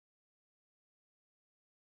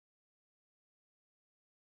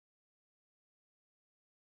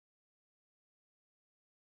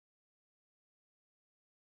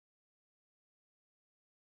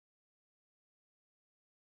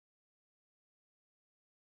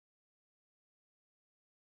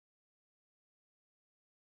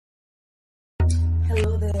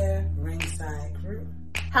Hello there, Ringside Crew.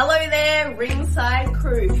 Hello there, Ringside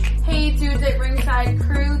Crew. Hey dudes at Ringside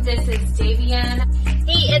Crew, this is Davian.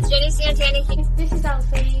 Hey, it's JD Santana. This is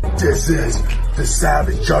Elsie. This is the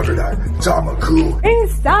Savage Juggernaut, Tamaku.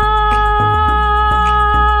 Inside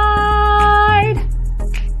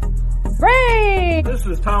Ring! This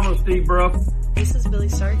is Thomas D. Bruff. This is Billy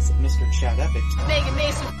Starks. Mr. Chad Epic. Megan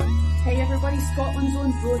Mason. Hey everybody, Scotland's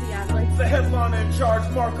own Brody Adley. The headliner in charge,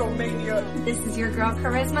 Marco Mania. This is your girl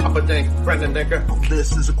Charisma. Papa Dink, Brendan Dicker.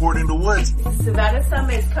 This is According to Woods. Savannah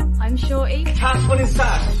Summers. I'm Shorty. Cash Money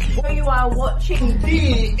Sash. Where you are watching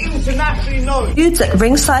The internationally known Dudes at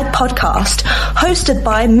Ringside podcast, hosted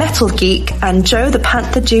by Metal Geek and Joe the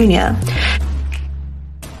Panther Jr.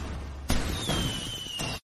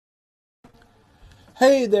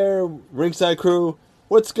 Hey there, Ringside Crew.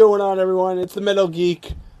 What's going on, everyone? It's the Metal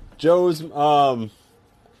Geek. Joe's MIA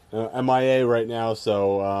right now,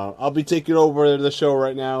 so I'll be taking over the show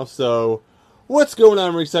right now. So, what's going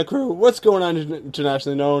on, Ringside Crew? What's going on,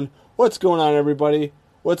 internationally known? What's going on, everybody?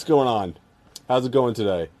 What's going on? How's it going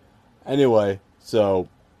today? Anyway, so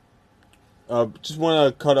just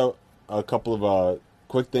want to cut out a couple of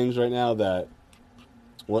quick things right now. That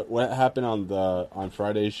what happened on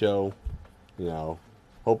Friday's show. You know,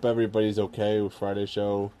 hope everybody's okay with Friday's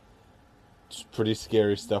show. It's pretty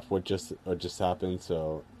scary stuff what just happened,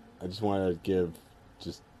 so I just want to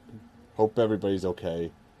hope everybody's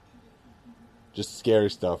okay. Just scary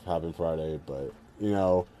stuff happened Friday, but you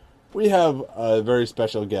know, we have a very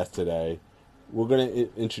special guest today. We're going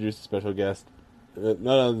to introduce a special guest, none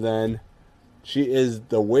other than she is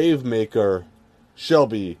the wave maker,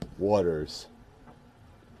 Shelby Waters.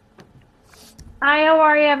 Hi, how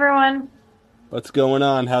are you, everyone? What's going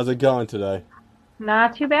on? How's it going today?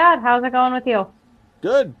 Not too bad. How's it going with you?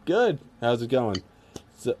 Good. How's it going?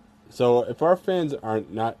 So if our fans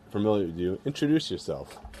aren't not familiar with you, introduce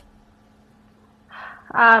yourself.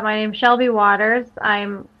 My name's Shelby Waters.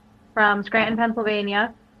 I'm from Scranton,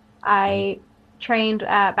 Pennsylvania. I trained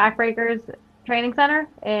at Backbreakers Training Center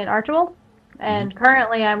in Archibald, and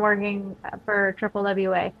currently I'm working for Triple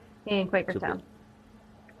WA in Quakertown.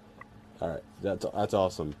 All right, that's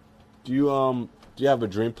awesome. Do you have a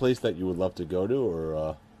dream place that you would love to go to,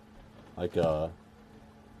 or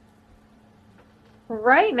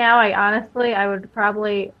Right now, I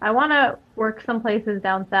want to work some places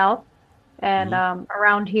down south, and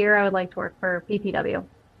around here, I would like to work for PPW.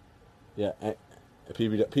 Yeah,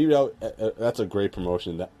 PPW. That's a great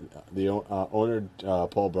promotion. That the owner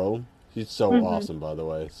Paul Bro, he's so awesome, by the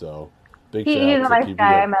way. So big shout out to He's a nice PPW.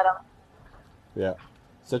 guy. I met him. Yeah.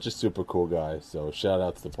 Such a super cool guy, so shout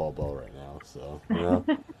out to Paul Bell right now. So you know,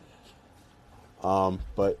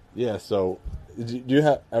 but yeah. So, do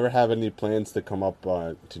you ever have any plans to come up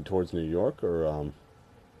towards New York, or?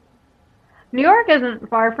 New York isn't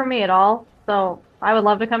far from me at all, so I would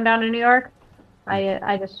love to come down to New York.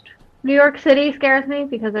 New York City scares me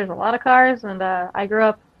because there's a lot of cars, and I grew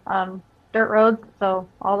up on dirt roads, so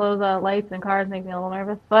all those lights and cars make me a little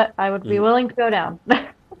nervous. But I would be willing to go down.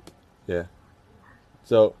 Yeah.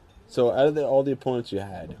 So out of all the opponents you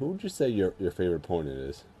had, who would you say your favorite opponent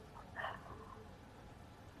is?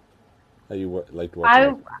 That you liked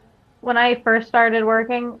watching? When I first started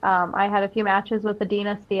working, I had a few matches with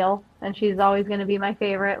Adina Steele, and she's always going to be my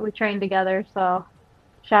favorite. We trained together, so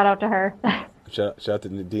shout out to her. Shout out to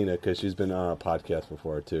Adina, because she's been on a podcast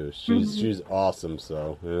before too. She's awesome,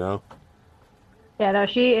 so you know. Yeah, no,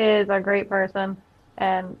 she is a great person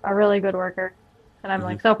and a really good worker, and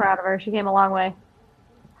I'm so proud of her. She came a long way.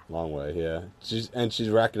 Long way, yeah. She's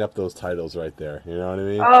racking up those titles right there. You know what I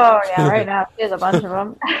mean? Oh yeah, right now she has a bunch of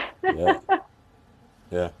them.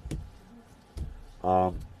 Yeah.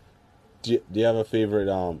 Do you have a favorite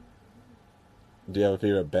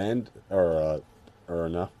band or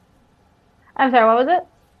no? I'm sorry, what was it?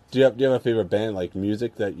 Do you have a favorite band, like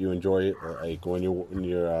music that you enjoy, like when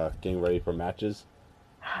you're getting ready for matches?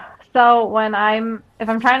 So if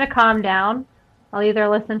I'm trying to calm down, I'll either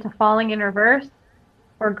listen to Falling in Reverse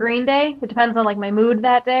or Green Day. It depends on like my mood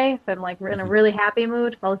that day. If I'm like in a really happy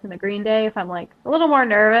mood, I'll listen to Green Day. If I'm like a little more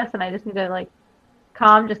nervous and I just need to like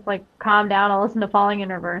calm down, I'll listen to Falling in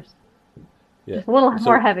Reverse. Yeah. Just a little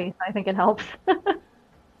more heavy, so I think it helps. What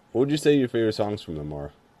would you say your favorite songs from them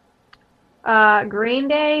are? Green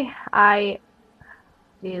Day,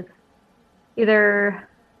 either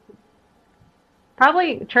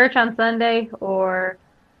probably Church on Sunday or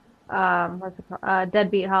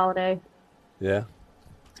Deadbeat Holiday. Yeah.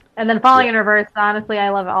 And then Falling in Reverse, honestly, I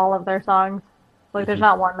love all of their songs. Like, there's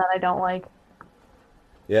not one that I don't like.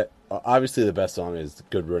 Yeah, obviously the best song is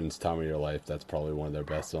Good Riddance, Time of Your Life. That's probably one of their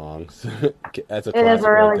best songs. That's a classic. It is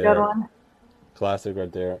a really good one. classic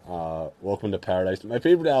right there. Welcome to Paradise. My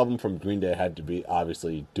favorite album from Green Day had to be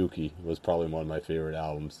obviously Dookie. Was probably one of my favorite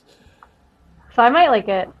albums. So I might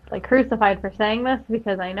get crucified for saying this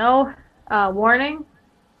because I know Warning,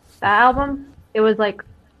 that album, it was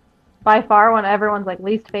by far one of everyone's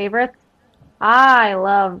least favorites. I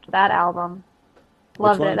loved that album.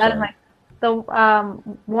 Loved it. That is the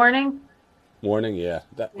Warning. Warning, yeah.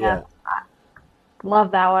 Yeah.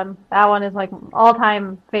 Love that one. That one is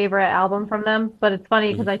all-time favorite album from them. But it's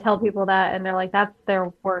funny because I tell people that and they're like, that's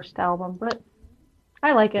their worst album. But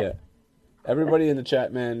I like it. Yeah. Everybody in the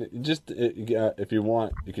chat, man, just if you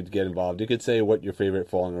want, you could get involved. You could say what your favorite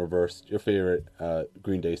Falling in Reverse, your favorite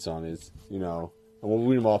Green Day song is, and we'll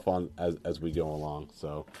read them off on as we go along.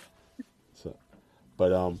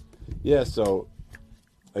 But yeah. So,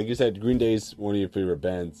 like you said, Green Day's one of your favorite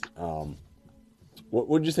bands. What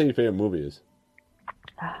would you say your favorite movie is?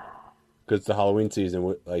 Because it's the Halloween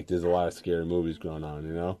season, there's a lot of scary movies going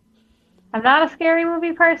on, I'm not a scary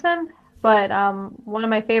movie person, but one of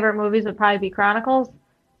my favorite movies would probably be Chronicles.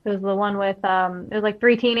 It was the one with, it was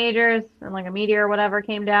 3 teenagers and a meteor or whatever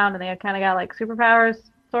came down and they kind of got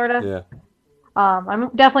superpowers, sort of. Yeah. I'm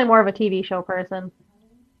definitely more of a TV show person.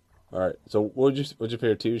 All right. So what's your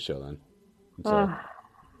favorite TV show then?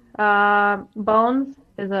 Bones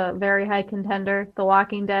is a very high contender. The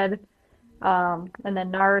Walking Dead, and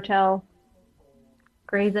then Naruto,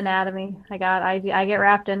 Grey's Anatomy. I get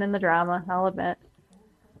wrapped in the drama, I'll admit.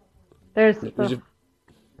 Who's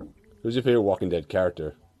your favorite Walking Dead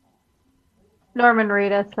character? Norman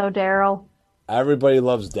Reedus, so Daryl. Everybody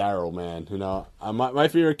loves Daryl, man. My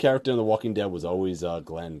favorite character in The Walking Dead was always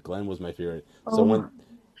Glenn. Glenn was my favorite.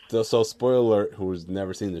 So spoiler alert, who's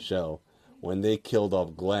never seen the show, when they killed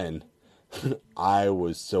off Glenn, I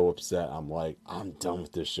was so upset. I'm like, I'm done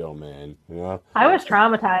with this show, man. I was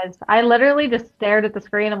traumatized. I literally just stared at the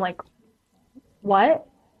screen. I'm like, what?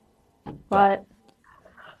 But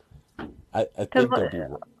I think they'll be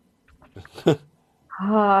it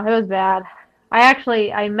was bad.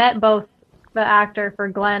 I met both the actor for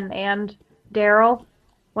Glenn and Daryl.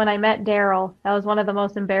 When I met Daryl, that was one of the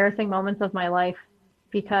most embarrassing moments of my life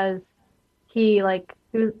because he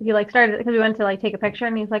started, because we went to take a picture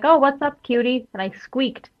and he's like, "Oh, what's up, cutie?" And I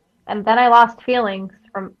squeaked, and then I lost feelings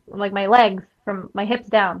from my legs, from my hips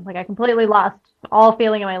down. I completely lost all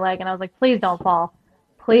feeling in my leg, and I was like, "Please don't fall,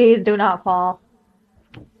 please do not fall."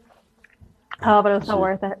 Oh, but it was so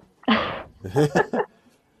worth it.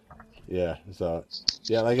 Yeah. So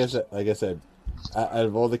yeah, like I said, out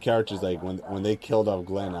of all the characters, when they killed off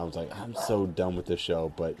Glenn, I was like, I'm so done with the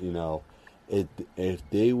show. But if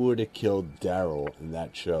they would have killed Daryl in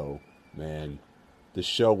that show, man, the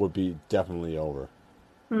show would be definitely over.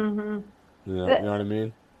 Mm-hmm. You know what I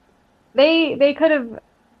mean? They could have.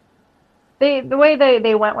 The way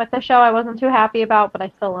they went with the show, I wasn't too happy about, but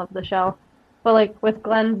I still love the show. But with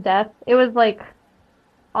Glenn's death, it was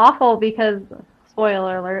awful because,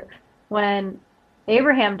 spoiler alert, when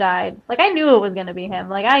Abraham died, I knew it was gonna be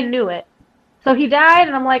him. I knew it. So he died,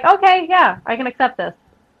 and I'm like, okay, yeah, I can accept this.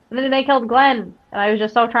 And then they killed Glenn, and I was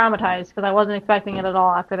just so traumatized because I wasn't expecting it at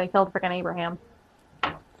all after they killed freaking Abraham.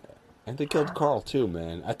 And they killed Carl too,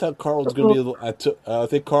 man. I thought Carl was gonna be. I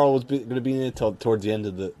think Carl was gonna be in it towards the end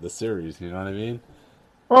of the series. You know what I mean?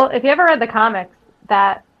 Well, if you ever read the comics,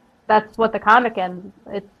 that's what the comic ends.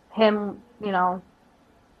 It's him,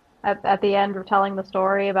 at the end, retelling the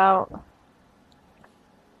story about.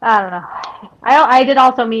 I don't know. I did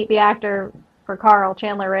also meet the actor for Carl,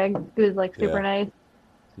 Chandler Riggs, who's super nice.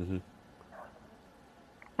 Mm-hmm.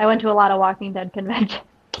 I went to a lot of Walking Dead conventions.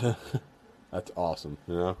 That's awesome,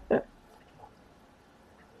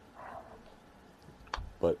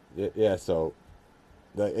 But yeah, so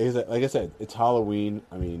like I said, it's Halloween.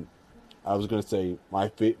 I mean, I was gonna say my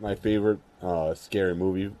favorite scary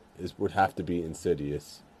movie would have to be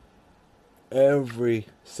Insidious. Every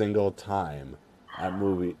single time that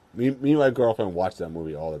movie, me and my girlfriend watch that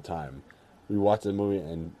movie all the time. We watch the movie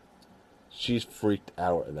and she's freaked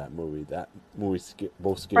out in that movie. That movie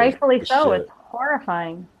both scares. Rightfully so. It's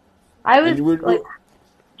horrifying. I was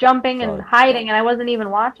jumping and hiding, and I wasn't even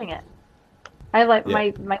watching it. I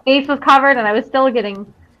my face was covered, and I was still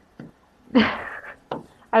getting.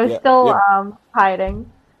 I was still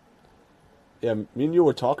hiding. Yeah, me and you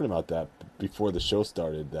were talking about that before the show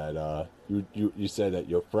started. That you said that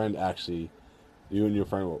your friend actually, you and your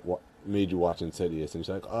friend made you watch Insidious, and she's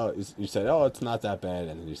like, "Oh," you said, "Oh, it's not that bad,"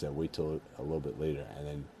 and then you said, "Wait till a little bit later," and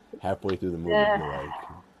then halfway through the movie, you're like,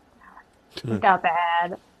 "It got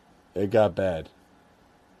bad." It got bad.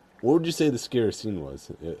 What would you say the scariest scene was?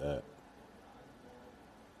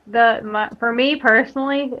 For me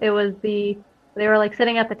personally, it was they were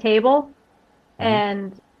sitting at the table,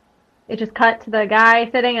 and it just cut to the guy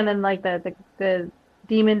sitting, and then like the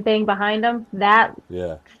demon thing behind him. That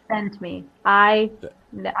sent me. I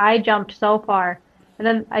jumped so far, and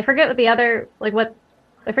then I forget what the other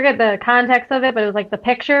I forget the context of it, but it was like the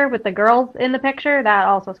picture with the girls in the picture that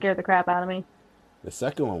also scared the crap out of me. The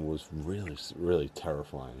second one was really, really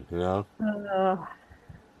terrifying. You know.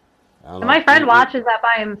 And my friend watches that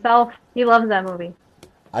by himself. He loves that movie.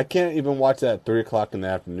 I can't even watch that at 3 o'clock in the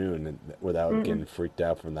afternoon without getting freaked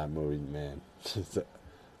out from that movie, man.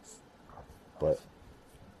 But,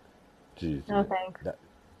 geez. No thanks.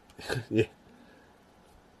 Yeah.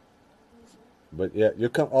 But yeah, you're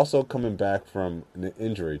also coming back from an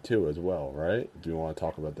injury too, as well, right? Do you want to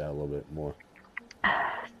talk about that a little bit more?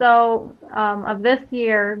 So, of this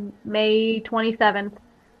year, May 27th,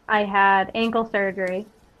 I had ankle surgery.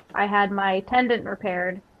 I had my tendon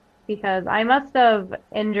repaired because I must have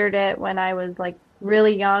injured it when I was like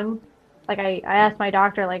really young. Like I asked my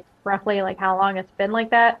doctor like roughly like how long it's been like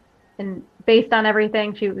that, and based on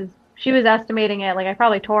everything, she was estimating it like I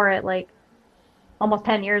probably tore it like almost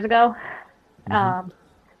 10 years ago.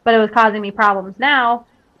 But it was causing me problems now,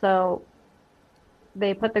 so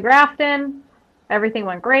they put the graft in. Everything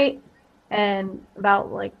went great, and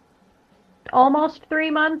about like almost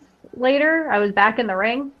 3 months later, I was back in the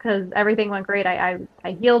ring because everything went great. I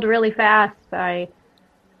healed really fast. I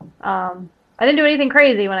didn't do anything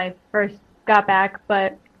crazy when I first got back,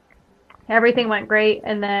 but everything went great.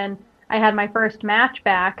 And then I had my first match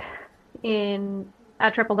back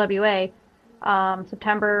at Triple WA,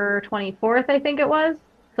 September 24th, I think it was.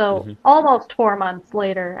 So almost 4 months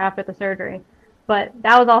later after the surgery. But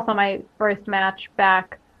that was also my first match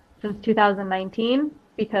back since 2019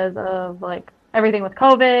 because of like everything with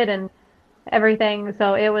COVID and everything.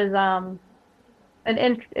 So it was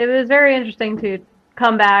it was very interesting to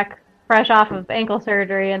come back fresh off of ankle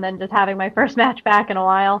surgery and then just having my first match back in a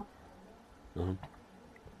while.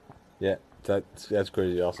 Yeah, that's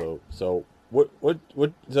crazy. Also, so what's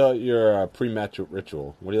your pre-match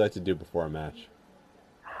ritual? What do you like to do before a match?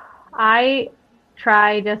 I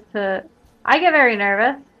try I get very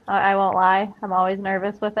nervous. I won't lie. I'm always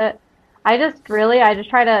nervous with it. I just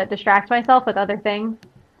try to distract myself with other things.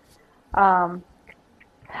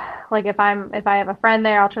 Like if I have a friend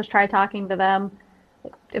there, I'll just try talking to them.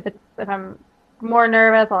 If I'm more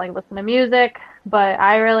nervous, I'll like listen to music. But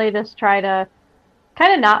I really just try to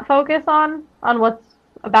kind of not focus on what's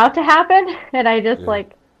about to happen, and I just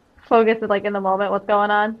like focus like in the moment what's going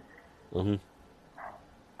on.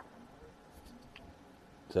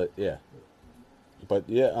 So yeah, but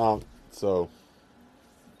yeah. So,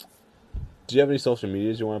 do you have any social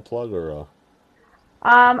medias you want to plug or?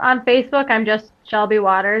 On Facebook, I'm just Shelby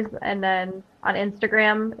Waters, and then on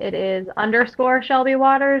Instagram, it is _Shelby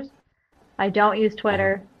Waters. I don't use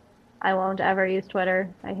Twitter. I won't ever use Twitter.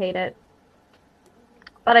 I hate it.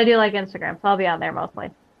 But I do like Instagram, so I'll be on there mostly.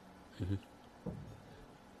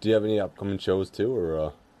 Do you have any upcoming shows too,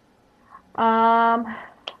 or? I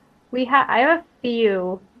have a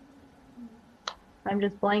few. I'm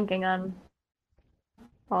just blanking on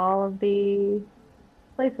all of the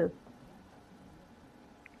places.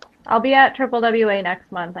 I'll be at Triple WA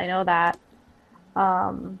next month. I know that.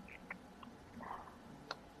 I'm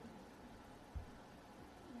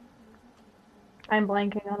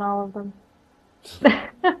blanking on all of them.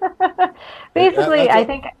 Basically, I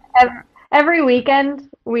think every weekend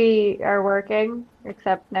we are working,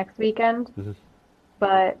 except next weekend.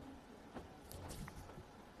 But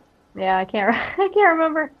yeah, I can't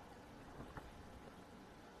remember.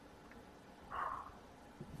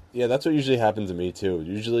 Yeah, that's what usually happens to me too.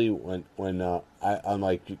 Usually when I'm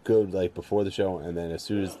like good like before the show, and then as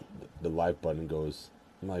soon as the live button goes,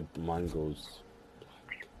 my mind goes.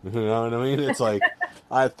 You know what I mean? It's like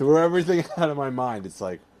I threw everything out of my mind. It's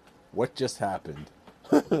like, what just happened?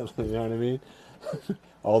 You know what I mean?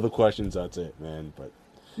 All the questions. That's it, man. But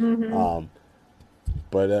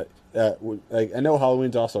like I know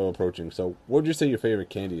Halloween's also approaching. So, what would you say your favorite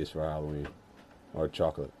candy is for Halloween, or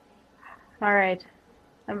chocolate? All right.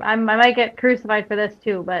 I might get crucified for this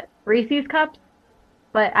too, but Reese's Cups.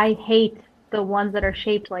 But I hate the ones that are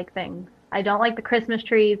shaped like things. I don't like the Christmas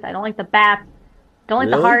trees. I don't like the bats. Don't like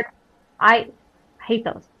the heart. I hate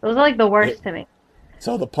those. Those are like the worst to me.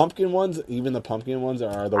 So the pumpkin ones, even the pumpkin ones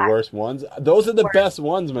are the worst ones. Those are the best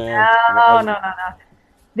ones, man. No.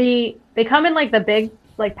 They come in like the big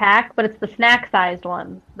like pack, but it's the snack sized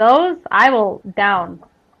ones. Those I will down,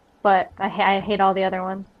 but I hate all the other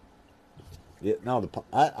ones. Yeah, no,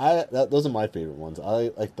 those are my favorite ones.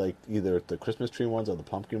 I like either the Christmas tree ones or the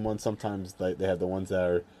pumpkin ones. Sometimes they have the ones that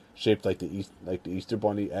are shaped like the Easter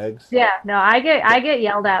bunny eggs. Yeah, no, I get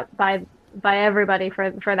yelled at by by everybody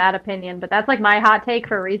for that opinion, but that's like my hot take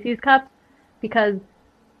for Reese's Cups because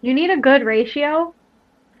you need a good ratio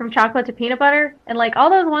from chocolate to peanut butter, and like all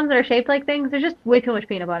those ones that are shaped like things, there's just way too much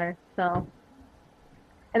peanut butter. So,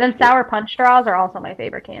 and then sour punch straws are also my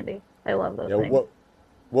favorite candy. I love those things.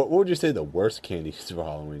 What would you say the worst candy is for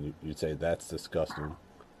Halloween? You'd say that's disgusting.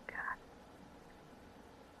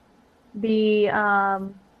 The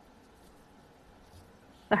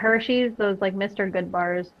Hershey's, those like Mr. Good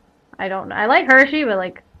bars. I like Hershey, but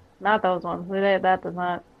like not those ones. That does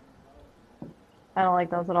not. I don't like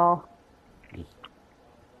those at all.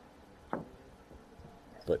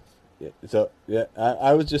 But yeah,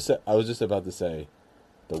 I was just about to say,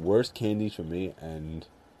 the worst candies for me, and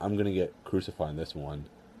I'm gonna get crucified on this one,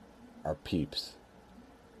 are Peeps.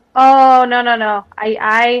 Oh no!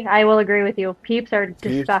 I will agree with you. Peeps are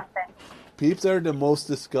disgusting. Peeps are the most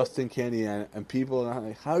disgusting candy, and people are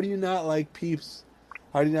like, "How do you not like Peeps?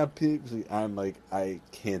 How do you not Peeps?" I'm like, I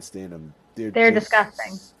can't stand them. They're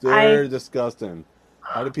disgusting. They're disgusting.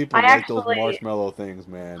 How do people like those marshmallow things,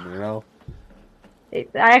 man? You know. I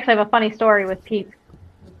actually have a funny story with Peeps.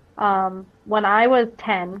 When I was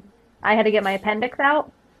 10, I had to get my appendix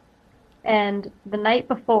out, and the night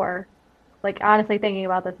before, like honestly thinking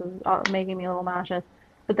about this is making me a little nauseous.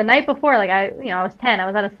 But the night before, like I was 10, I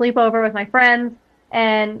was at a sleepover with my friends,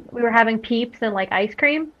 and we were having Peeps and like ice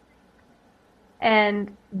cream.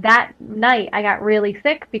 And that night, I got really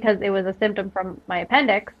sick because it was a symptom from my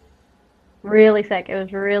appendix. Really sick. It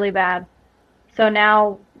was really bad. So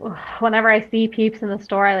now, whenever I see Peeps in the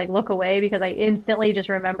store, I like look away because I instantly just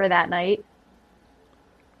remember that night.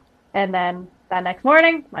 And then that next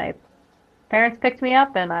morning, my parents picked me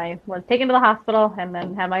up, and I was taken to the hospital, and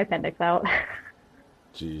then had my appendix out.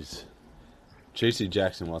 Jeez. Tracy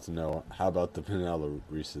Jackson wants to know, how about the vanilla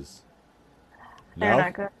Reese's? No? They're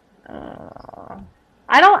not good.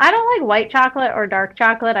 I don't like white chocolate or dark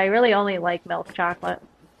chocolate. I really only like milk chocolate.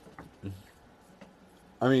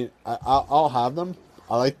 I mean, I'll have them.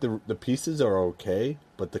 I like the pieces are okay,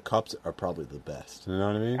 but the cups are probably the best. You know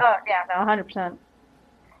what I mean? Oh yeah, no, 100%.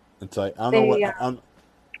 It's like I don't know what.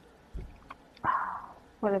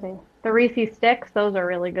 What are they? The Reese's Sticks. Those are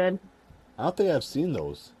really good. I don't think I've seen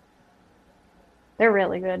those. They're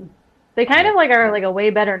really good. They kind of like are like a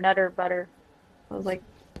way better Nutter Butter. Those like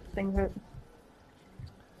things are.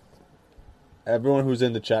 Everyone who's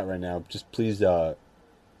in the chat right now, just please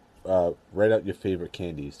write out your favorite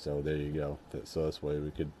candies. So there you go. So this way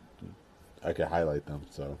I could highlight them.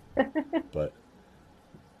 So, but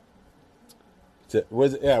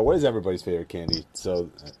what is everybody's favorite candy?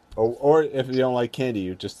 So, or if you don't like candy,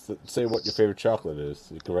 you just say what your favorite chocolate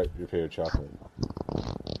is. You can write your favorite chocolate.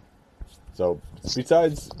 So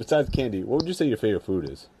besides candy, what would you say your favorite food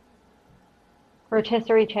is?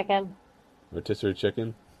 Rotisserie chicken. Rotisserie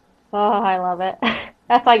chicken? Oh, I love it.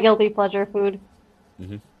 That's my guilty pleasure food.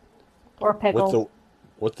 Mm-hmm. Or pickles.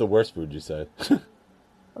 What's the worst food you say?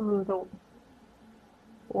 Ooh, the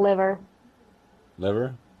liver.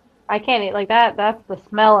 Liver? I can't eat like that. That's the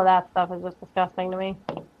smell of that stuff is just disgusting to me.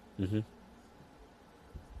 Mm-hmm.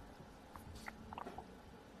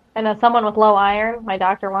 And as someone with low iron, my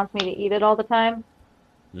doctor wants me to eat it all the time.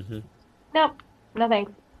 Mm-hmm. Nope, no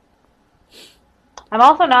thanks. I'm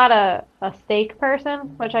also not a steak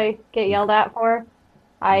person, which I get yelled at for.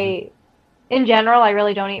 In general, I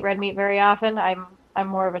really don't eat red meat very often. I'm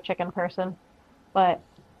more of a chicken person, but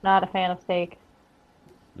not a fan of steak.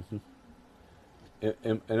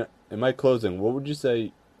 Mm-hmm. In my closing, what would you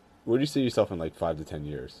say? Where do you see yourself in like 5 to 10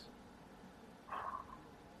 years?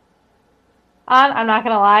 I'm not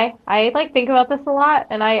gonna lie. I like think about this a lot,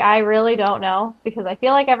 and I really don't know because I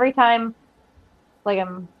feel like every time, like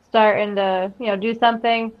I'm starting to do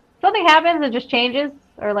something happens, it just changes,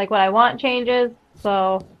 or like what I want changes.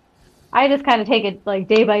 So I just kind of take it like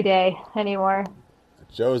day by day anymore.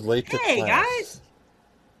 Joe's late to class. Hey guys,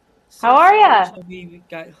 how are ya? We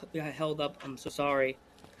got held up. I'm so sorry.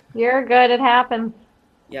 You're good. It happens.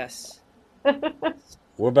 Yes.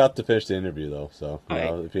 We're about to finish the interview though, so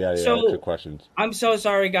if you got any extra questions. I'm so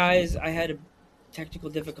sorry, guys. I had technical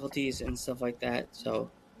difficulties and stuff like that.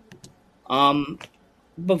 So,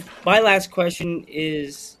 but my last question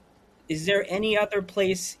is there any other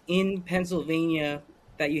place in Pennsylvania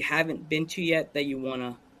that you haven't been to yet that you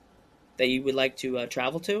would like to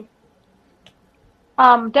travel to?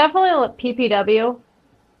 Definitely PPW.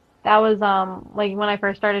 That was like when I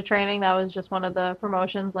first started training. That was just one of the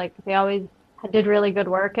promotions. Like they always did really good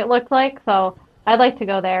work. It looked like, so I'd like to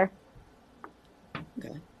go there.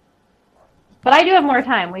 Okay. But I do have more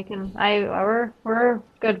time. We're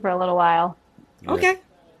good for a little while. Okay.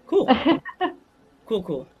 Yeah.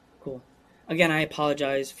 Cool. Cool. Again, I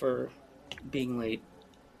apologize for being late.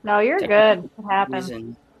 No, you're good. It happens.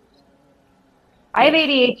 Reason. I have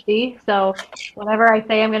ADHD, so whenever I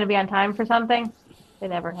say I'm going to be on time for something, it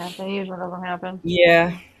never happens. It usually doesn't happen.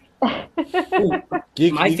 Yeah.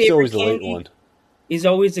 Geek's always the late one.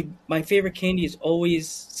 My favorite candy is always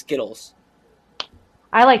Skittles.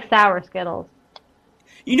 I like sour Skittles.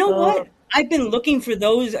 You know what? I've been looking for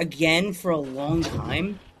those again for a long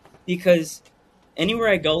time because anywhere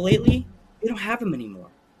I go lately, they don't have them anymore.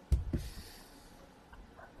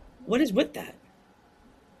 What is with that?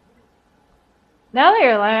 Now that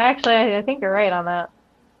you're like, actually, I think you're right on that.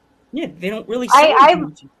 Yeah, they don't really sell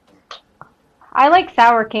much. I like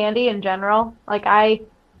sour candy in general. Like I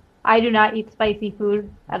do not eat spicy food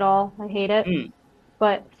at all. I hate it.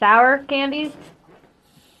 But sour candies,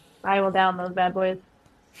 I will down those bad boys.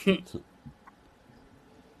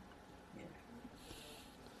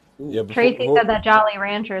 Yeah, Tracy said that Jolly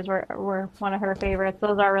Ranchers were one of her favorites.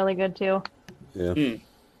 Those are really good too. Yeah.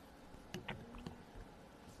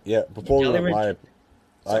 Yeah, before we went live,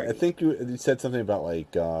 I think you said something about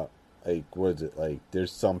like what is it, like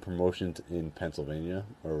there's some promotions in Pennsylvania,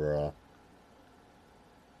 or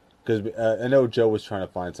because I know Joe was trying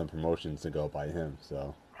to find some promotions to go by him,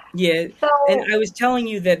 so. Yeah, and I was telling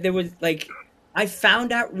you that there was like, I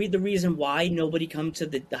found out the reason why nobody come to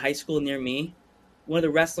the high school near me. One of the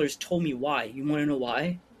wrestlers told me why. You want to know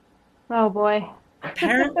why? Oh boy.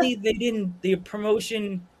 Apparently the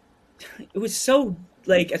promotion, it was so,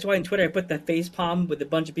 like, that's why on Twitter I put the face palm with a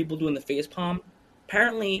bunch of people doing the face palm.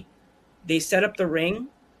 Apparently they set up the ring,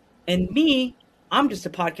 and I'm just a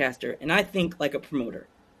podcaster, and I think like a promoter.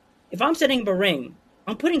 If I'm setting up a ring,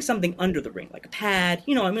 I'm putting something under the ring, like a pad,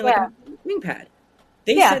 like a ring pad.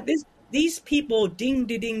 They said these people, ding,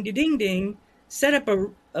 ding, ding, ding, ding, set up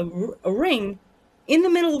a ring in the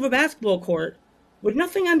middle of a basketball court with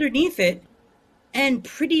nothing underneath it, and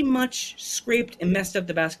pretty much scraped and messed up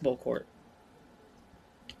the basketball court.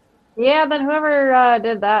 Yeah, then whoever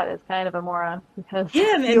did that is kind of a moron, because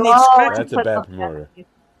that's a bad promoter.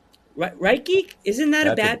 Right, Geek? Isn't that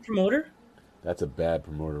a bad promoter? That's a bad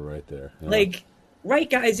promoter right there. Yeah. Like, right,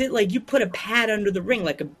 guys? It like you put a pad under the ring,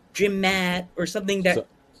 like a gym mat or something that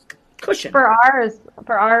cushion.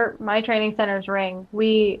 For my training center's ring,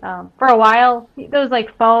 we for a while those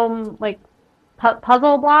like foam like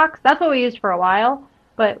puzzle blocks. That's what we used for a while,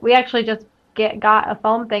 but we actually just got a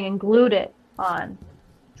foam thing and glued it on.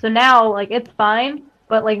 So now like it's fine,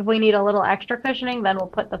 but like if we need a little extra cushioning, then we'll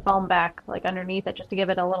put the foam back like underneath it just to give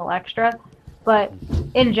it a little extra. But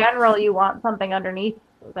in general, you want something underneath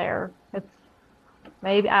there. It's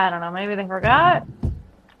maybe, I don't know, maybe they forgot.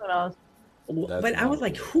 Who knows? But I was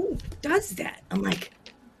like, who does that? I'm like,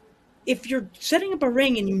 if you're setting up a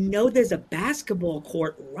ring and you know there's a basketball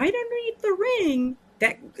court right underneath the ring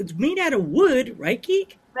that it's made out of wood, right,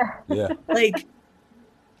 Geek? Yeah.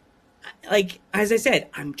 Like as I said,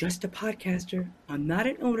 I'm just a podcaster. I'm not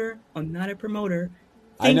an owner. I'm not a promoter.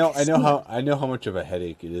 I know how much of a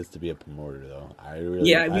headache it is to be a promoter, though.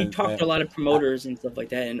 We talked to a lot of promoters and stuff like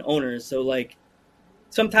that, and owners. So like,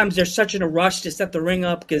 sometimes they're such in a rush to set the ring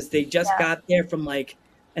up because they just got there from like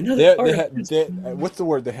another. What's the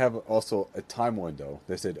word? They have also a time window.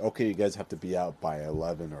 They said, okay, you guys have to be out by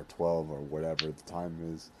 11 or 12 or whatever the time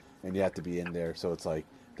is, and you have to be in there. So it's like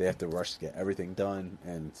they have to rush to get everything done,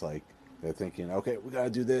 and it's like. They're thinking, okay, we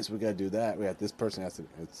gotta do this, we gotta do that. We got this person has to.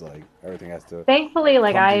 It's like everything has to. Thankfully,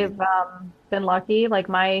 like I've been lucky. Like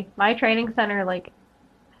my training center, like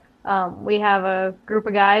we have a group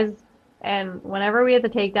of guys, and whenever we have to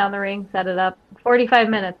take down the ring, set it up, 45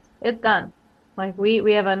 minutes, it's done. Like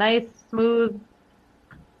we have a nice smooth.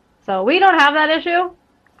 So we don't have that issue,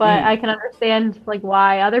 but I can understand like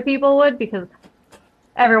why other people would, because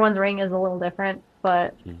everyone's ring is a little different,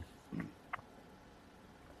 but.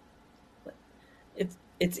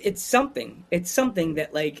 It's something. It's something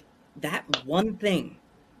that like that one thing,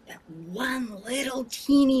 that one little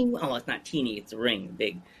teeny. Oh, it's not teeny. It's a ring,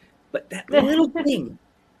 big, but that little thing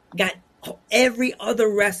got every other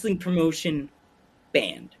wrestling promotion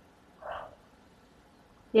banned.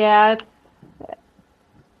 Yeah.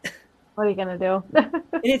 What are you gonna do?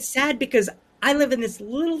 And it's sad because I live in this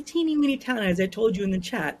little teeny weeny town, as I told you in the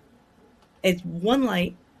chat. It's one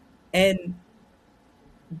light, and.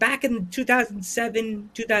 Back in the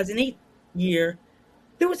 2007, 2008 year,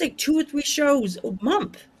 there was like 2 or 3 shows a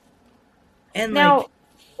month. And now,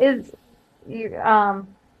 I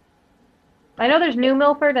know there's New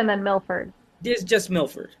Milford and then Milford. There's just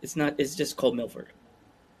Milford. It's just called Milford.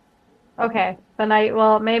 Okay. Then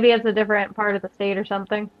maybe it's a different part of the state or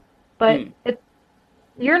something. But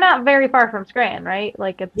you're not very far from Scranton, right?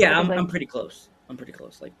 Like it's I'm pretty close.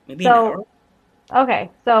 Like maybe an hour. Okay,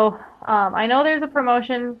 so I know there's a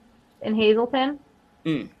promotion in Hazleton.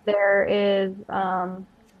 There is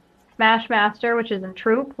Smash Master, which is in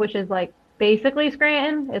Troop, which is like basically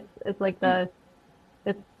Scranton. It's like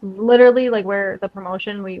it's literally like where the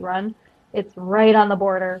promotion we run. It's right on the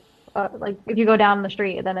border. Like if you go down the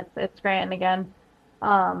street, then it's Scranton again.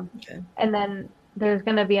 Okay. And then there's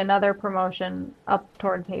gonna be another promotion up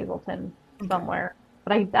towards Hazleton somewhere.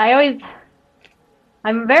 But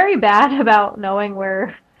I'm very bad about knowing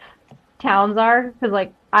where towns are because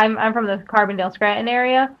like I'm from the Carbondale Scranton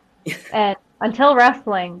area, and until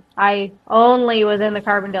wrestling, I only was in the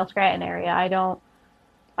Carbondale Scranton area.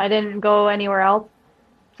 I didn't go anywhere else.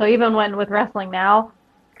 So even when with wrestling now,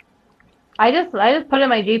 I just put in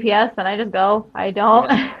my GPS and I just go. I don't.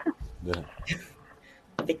 Yeah.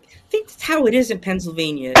 I think that's how it is in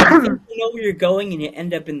Pennsylvania. You think you know where you're going, and you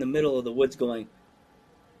end up in the middle of the woods going,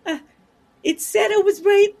 it said it was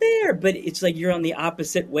right there, but it's like you're on the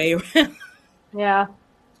opposite way around. Yeah.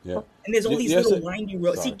 Yeah. And there's all these little windy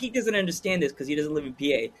roads. See, Geek doesn't understand this because he doesn't live in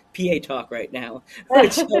PA. PA talk right now.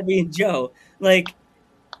 It's Shelby and Joe. Like,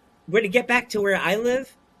 where to get back to where I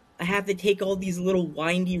live, I have to take all these little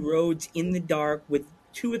windy roads in the dark with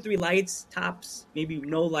 2 or 3 lights, tops, maybe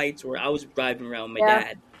no lights, where I was driving around with my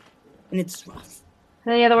dad. And it's rough.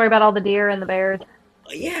 Then you have to worry about all the deer and the bears.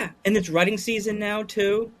 Yeah, and it's rutting season now,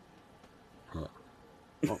 too.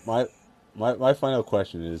 My final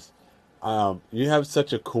question is, you have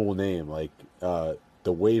such a cool name, like the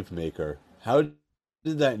Wave Maker. How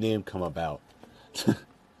did that name come about?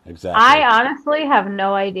 Exactly. I honestly have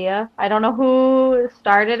no idea. I don't know who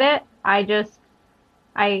started it. I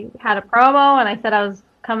had a promo and I said I was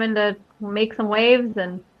coming to make some waves,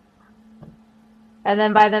 and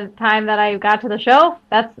then by the time that I got to the show,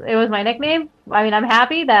 it was my nickname. I mean, I'm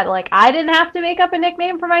happy that like I didn't have to make up a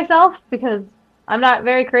nickname for myself because I'm not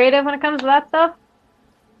very creative when it comes to that stuff.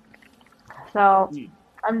 So,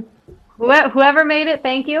 whoever made it,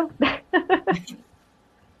 thank you.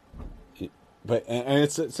 But and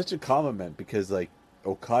it's such a compliment because like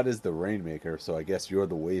Okada's the Rainmaker, so I guess you're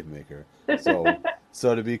the Wave Maker.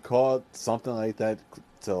 So to be called something like that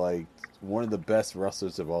to like one of the best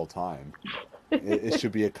wrestlers of all time, it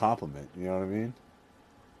should be a compliment. You know what I mean?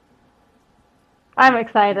 I'm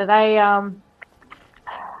excited.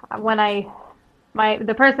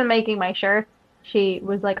 The person making my shirt, she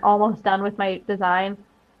was like almost done with my design,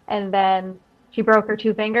 and then she broke her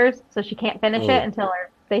 2 fingers, so she can't finish it until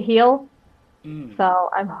they heal.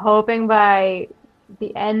 So I'm hoping by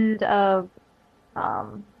the end of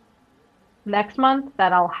next month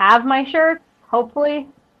that I'll have my shirts, hopefully.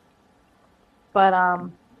 But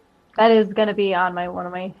that is gonna be on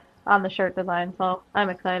on the shirt design, so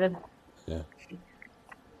I'm excited. Yeah.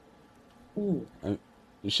 Ooh.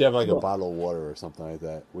 You should have like a bottle of water or something like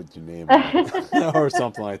that with your name on it. Or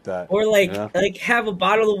something like that. Or like you know? like have a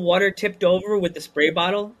bottle of water tipped over with the spray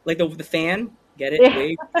bottle, like over the fan. Get it?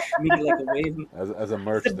 Wave. Maybe like a wave. As a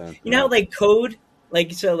merch then. You know, like code,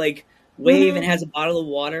 like so, like wave and has a bottle of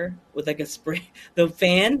water with like a spray, the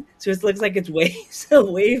fan, so it looks like it's wave. So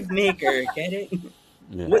Wave Maker, get it?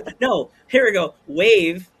 Yeah. No, here we go.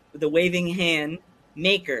 Wave with a waving hand,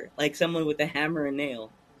 maker, like someone with a hammer and nail.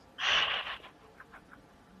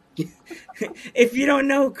 If you don't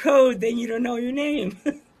know code, then you don't know your name.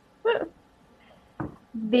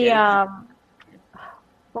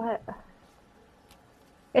 What?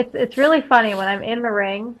 It's really funny when I'm in the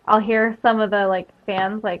ring. I'll hear some of the like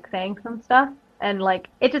fans like saying some stuff, and like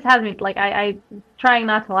it just has me like I trying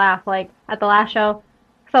not to laugh. Like at the last show,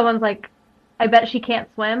 someone's like, "I bet she can't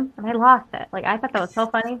swim," and I lost it. Like I thought that was so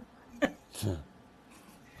funny.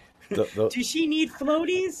 Does she need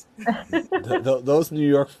floaties? Those New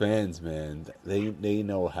York fans, man, they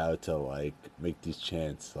know how to like make these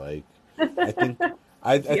chants. Like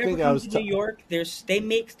I think I was New York. They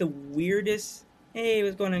make the weirdest. Hey,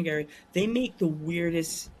 what's going on, Gary? They make the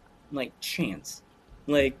weirdest, like, chants.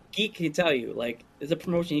 Like, Geek can tell you, like, there's a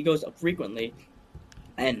promotion he goes up frequently,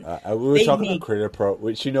 and we were talking about Creator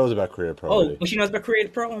Pro. She knows about Creator Pro. Oh, she knows about Creator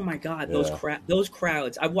Pro? Oh, my God. Yeah. Those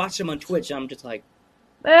crowds. I watch them on Twitch, and I'm just like,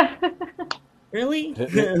 really?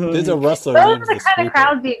 There's a wrestler Those named are the the kind Sweeper. of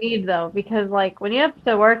crowds you need, though, because, like, when you have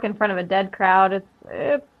to work in front of a dead crowd,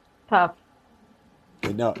 it's tough.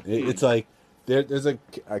 No, it's like, there's a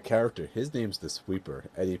character. His name's the Sweeper,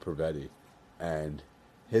 Eddie Pervetti, and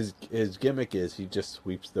his gimmick is he just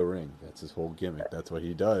sweeps the ring. That's his whole gimmick. That's what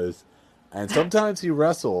he does. And sometimes he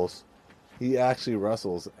wrestles. He actually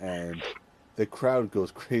wrestles, and the crowd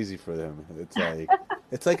goes crazy for them.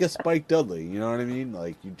 It's like a Spike Dudley. You know what I mean?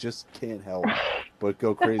 Like you just can't help but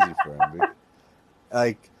go crazy for him.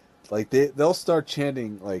 Like they'll start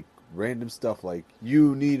chanting like random stuff like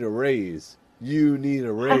 "You need a raise," "You need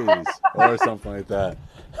a raise," or something like that.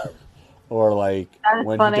 Or like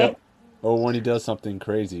when he does something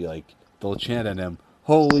crazy, like they'll chant at him,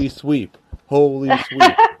 "Holy sweep, holy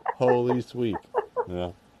sweep, holy sweep."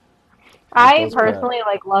 Yeah. I personally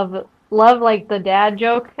love like the dad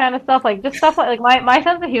joke kind of stuff, like just stuff like my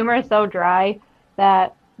sense of humor is so dry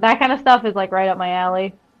that kind of stuff is like right up my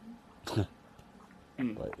alley. But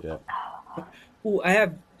yeah. Ooh, I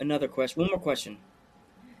have another question. One more question.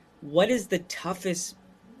 What is the toughest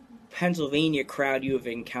Pennsylvania crowd you have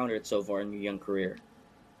encountered so far in your young career?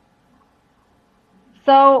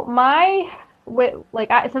 So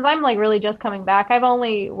since I'm like really just coming back, I've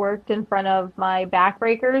only worked in front of my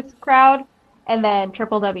Backbreakers crowd and then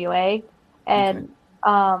Triple WA, and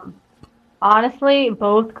honestly,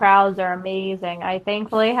 both crowds are amazing. I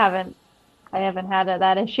thankfully haven't had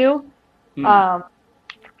that issue.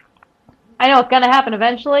 I know it's gonna happen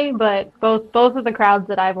eventually, but both of the crowds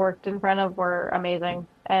that I've worked in front of were amazing,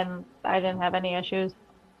 and I didn't have any issues.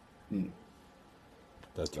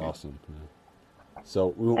 That's awesome.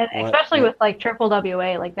 So especially with like Triple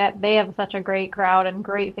WA, like that, they have such a great crowd and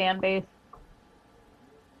great fan base.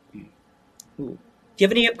 Do you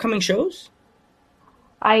have any upcoming shows?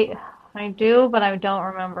 I do, but I don't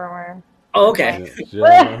remember where. Oh, okay.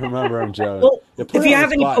 I remember him, Joe. Well, if you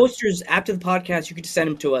have any posters after the podcast, you could send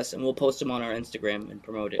them to us, and we'll post them on our Instagram and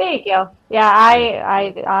promote it. Thank you. Yeah,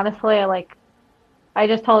 I honestly I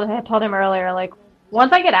just told him earlier, like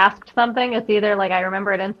once I get asked something, it's either like I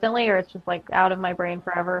remember it instantly or it's just like out of my brain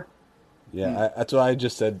forever. Yeah, that's what I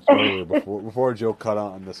just said earlier before Joe cut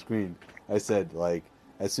on the screen. I said like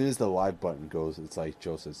as soon as the live button goes, it's like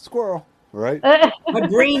Joe says squirrel. Right? My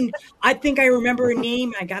brain, I think I remember a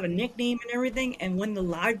name, I got a nickname and everything, and when the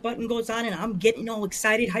live button goes on and I'm getting all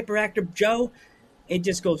excited, Hyperactive Joe, it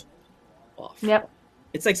just goes off. Yep.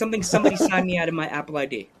 It's like somebody signed me out of my Apple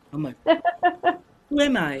ID. I'm like, who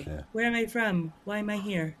am I? Yeah. Where am I from? Why am I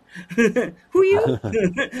here? Who are you?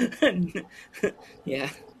 Yeah.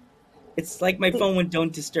 It's like my phone went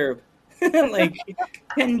don't disturb. Like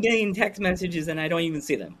 10 billion text messages and I don't even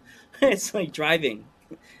see them. It's like driving.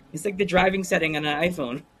 It's like the driving setting on an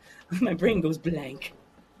iPhone. My brain goes blank.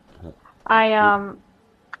 I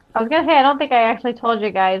was gonna say I don't think I actually told you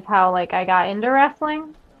guys how like I got into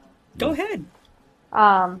wrestling. Go ahead.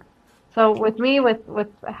 So with me with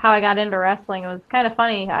how I got into wrestling, it was kind of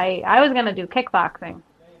funny. I was gonna do kickboxing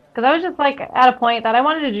because I was just like at a point that I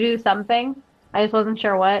wanted to do something. I just wasn't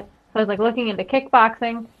sure what. So I was like looking into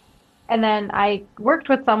kickboxing, and then I worked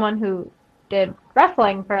with someone who did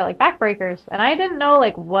wrestling for like Backbreakers, and I didn't know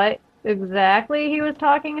like what exactly he was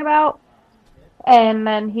talking about. And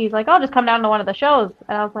then he's like, "Oh, just come down to one of the shows."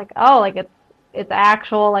 And I was like, "Oh, like it's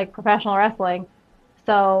actual like professional wrestling."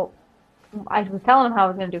 So I was telling him how I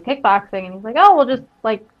was going to do kickboxing, and he's like, "Oh, we'll just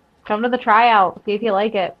like come to the tryout, see if you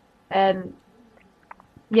like it." And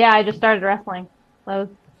yeah, I just started wrestling. That was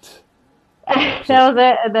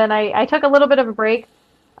it. And then I took a little bit of a break,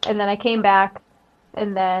 and then I came back.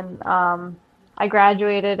 And then I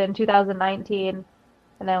graduated in 2019,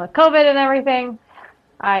 and then with COVID and everything,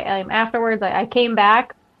 afterwards I came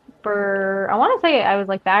back for, I want to say I was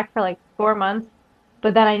like back for like 4 months,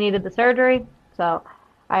 but then I needed the surgery, so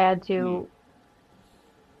I had to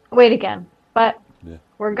wait again. But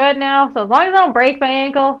we're good now, so as long as I don't break my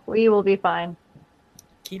ankle, we will be fine.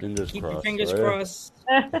 Keep your fingers crossed.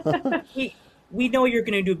 We know you're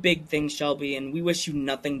going to do big things, Shelby, and we wish you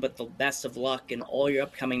nothing but the best of luck in all your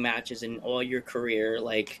upcoming matches and all your career.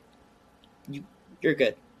 Like, you're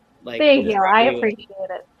good. Like, thank you. I appreciate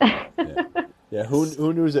it. Yeah.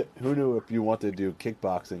 Who knew if you wanted to do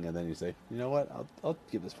kickboxing and then you say, you know what, I'll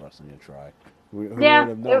give this wrestling a try. Who would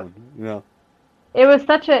have known? You know. It was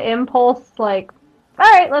such an impulse. Like, all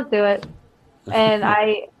right, let's do it. And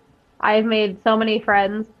I've made so many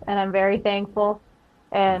friends, and I'm very thankful.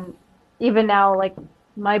 And even now, like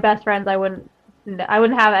my best friends, I wouldn't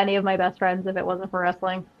have any of my best friends if it wasn't for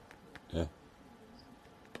wrestling. Yeah.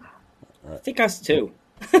 Right. I think us too.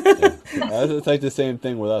 It's like the same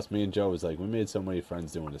thing with us. Me and Joe was like, we made so many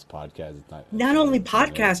friends doing this podcast. It's not only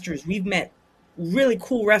podcasters, we've met really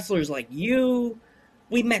cool wrestlers like you.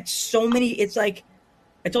 We met so many. It's like,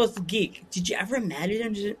 I told the geek, did you ever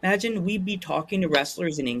imagine we'd be talking to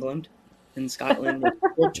wrestlers in England, in Scotland, in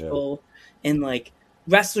Portugal, and like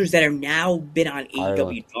wrestlers that have now been on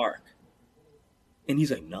AEW Dark? And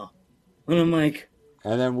he's like, no. And I'm like...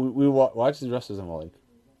 And then we watch these wrestlers and we're like,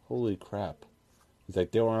 holy crap. It's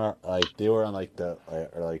like they were on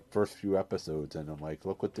the first few episodes, and I'm like,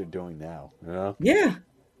 look what they're doing now. You know? Yeah.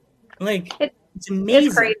 Like, it's amazing.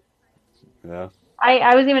 It's crazy. Yeah.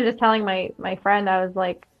 I was even just telling my friend, I was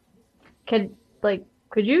like,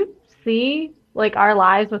 could you see like our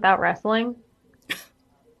lives without wrestling?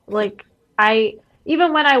 Like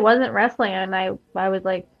even when I wasn't wrestling and I was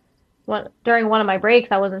like during one of my breaks,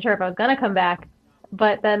 I wasn't sure if I was gonna come back,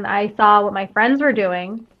 but then I saw what my friends were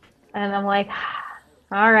doing, and I'm like,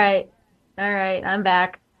 all right, I'm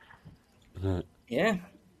back. Yeah.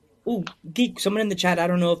 Ooh, Geek, someone in the chat, I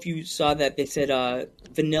don't know if you saw that, they said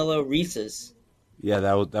Vanilla Reese's. Yeah,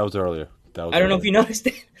 that was earlier. I don't know if you noticed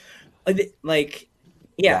it. Like,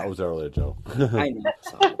 yeah. That was earlier, Joe. I know.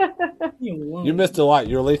 Sorry. You missed a lot.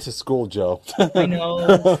 You're late to school, Joe. I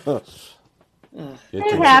know.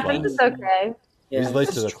 It happens. It's okay. He's late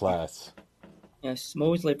to the class. Yes, I'm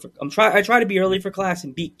always late for. I try to be early for class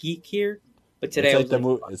and beat Geek here, but today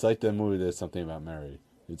it's like the movie There's Something About Mary.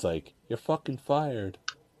 It's like, you're fucking fired.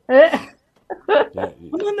 Yeah,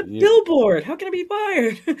 I'm on the billboard. How can I be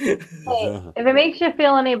fired? Hey, if it makes you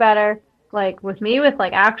feel any better, like with me with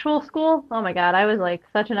like actual school, oh my god, I was like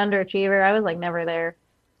such an underachiever. I was like never there.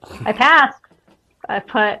 I passed,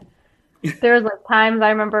 but there was like times I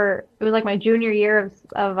remember it was like my junior year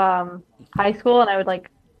of high school, and I was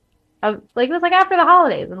it was like after the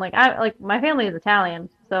holidays, and like my family is Italian,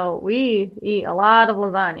 so we eat a lot of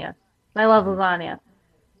lasagna. I love lasagna,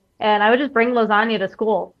 and I would just bring lasagna to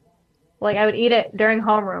school. Like I would eat it during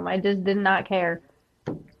homeroom. I just did not care.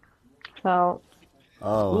 So.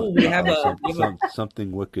 Oh, ooh, we have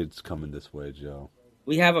something wicked's coming this way, Joe.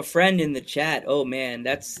 We have a friend in the chat. Oh man,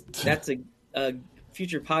 that's a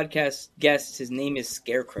future podcast guest. His name is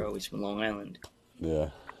Scarecrow. He's from Long Island. Yeah.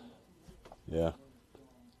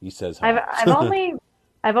 He says. I've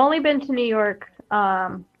only been to New York.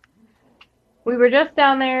 We were just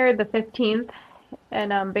down there the 15th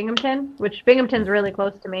in Binghamton, which Binghamton's really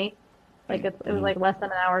close to me. Like it was like less than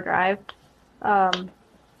an hour drive.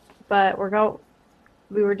 But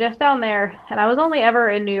we were just down there, and I was only ever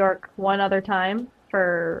in New York one other time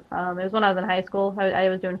for it was when I was in high school. I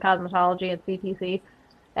was doing cosmetology at CTC,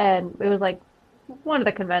 and it was like one of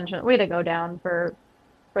the conventions. We had to go down for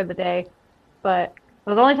the day, but it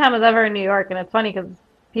was the only time I was ever in New York. And it's funny because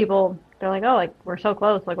they're like, oh, like we're so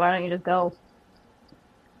close, like why don't you just go?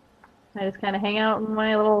 I just kind of hang out in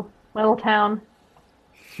my little town.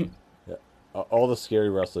 All the scary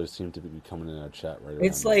wrestlers seem to be coming in our chat right now.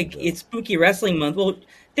 It's like it's Spooky Wrestling Month. Well,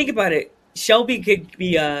 think about it. Shelby could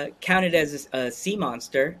be counted as a sea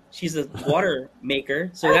monster. She's a water maker,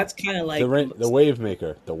 so that's kind of like the wave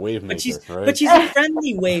maker. The wave maker, but she's a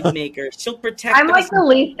friendly wave maker. She'll protect. I'm like the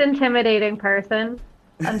least intimidating person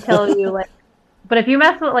until you like. But if you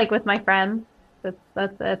mess with my friends,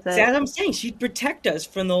 that's it. See, as I'm saying, she'd protect us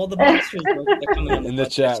from all the monsters that come in the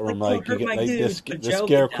chat room. Like you get like the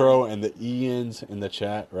Scarecrow and the Ians in the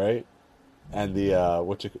chat, right? And the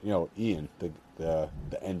Ian, the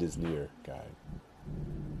end is near guy.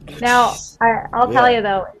 Now I'll tell you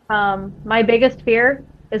though, my biggest fear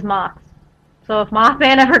is moths. So if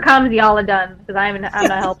Mothman ever comes, y'all are done because I'm not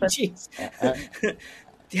helping.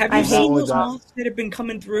 Have you seen those moths that have been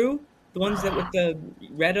coming through? The ones that with the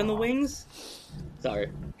red on the wings? Sorry,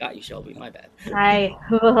 got you, Shelby. My bad.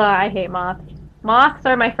 I hate moths. Moths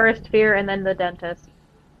are my first fear, and then the dentist.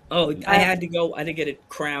 Oh, I had to get a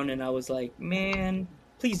crown, and I was like, man,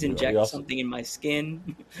 please inject something in my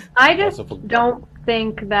skin. I just don't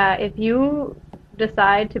think that if you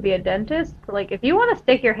decide to be a dentist, like if you want to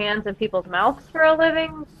stick your hands in people's mouths for a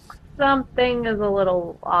living, something is a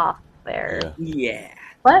little off there. Yeah.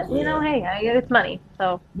 But hey, it's money,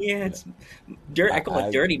 so yeah, it's dirt. I call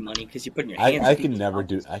it dirty money because you put in your hands. I can never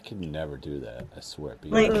do that. I swear,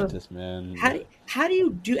 being a dentist, man. What are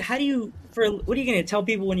you gonna tell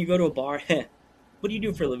people when you go to a bar? What do you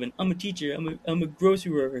do for a living? I'm a teacher. I'm a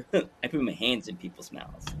grocery worker. I put my hands in people's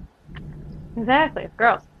mouths. Exactly, it's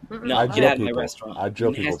gross. No, I get out of my restaurant. I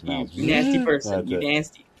drill people's mouths. You nasty person. You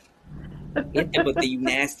nasty. Hit them with the you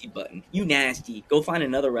nasty button. You nasty. Go find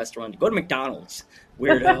another restaurant. Go to McDonald's.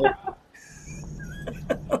 Weirdo.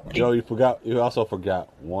 Joe, you also forgot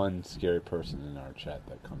one scary person in our chat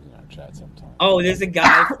that comes in our chat sometimes. Oh, there's a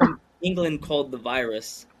guy from England called The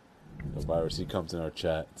Virus. The Virus, he comes in our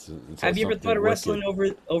chat. Have you ever thought of wrestling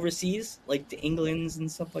overseas? Like the Englands and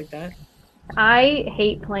stuff like that? I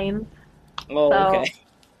hate planes. Oh, okay.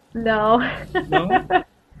 No. No?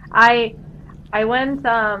 I went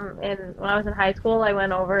when I was in high school. I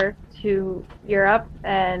went over to Europe,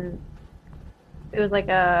 and it was like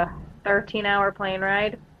a 13-hour plane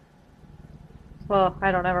ride. Well,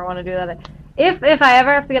 I don't ever want to do that. If I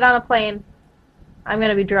ever have to get on a plane, I'm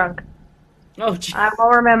gonna be drunk. Oh, geez. I will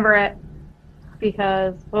remember it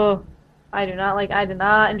because I did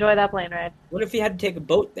not enjoy that plane ride. What if you had to take a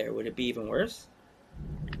boat there? Would it be even worse?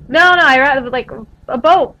 No, I rather like a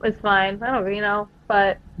boat is fine. I don't,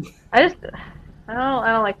 but I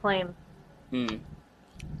don't like planes.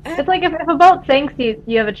 It's like if a boat sinks,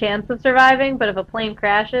 you have a chance of surviving, but if a plane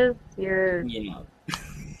crashes, you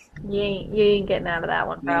ain't getting out of that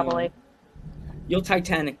one probably. You'll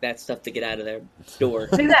Titanic that stuff to get out of their door.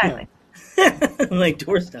 Exactly. Like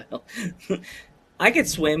door style. I could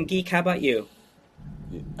swim, Geek. How about you?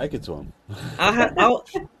 I could swim. I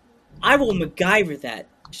will MacGyver that,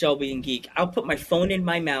 Shelby and Geek. I'll put my phone in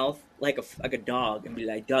my mouth like a dog and be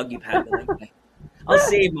like, "Dog, you have it." I'll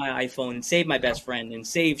save my iPhone, save my best friend, and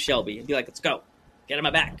save Shelby, and be like, "Let's go, get on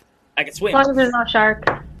my back. I can swim." As long as there's no shark.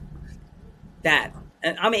 That.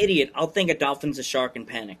 And I'm an idiot. I'll think a dolphin's a shark and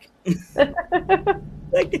panic.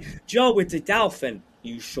 Like, Joe, it's a dolphin.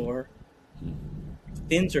 You sure?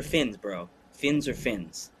 Fins are fins, bro. Fins are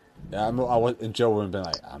fins. Yeah, and Joe would have been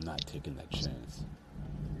like, "I'm not taking that chance."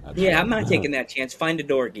 I'm not taking that chance. Find a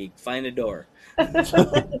door, Geek. Find a door. Find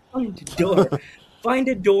a door. Find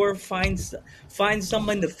a door. Find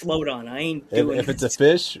someone to float on. I ain't doing If it's a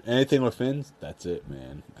fish, anything with fins, that's it,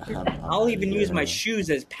 man. I'll even use my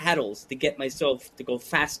shoes as paddles to get myself to go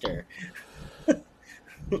faster. I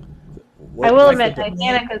will admit,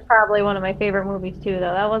 Titanic is probably one of my favorite movies too,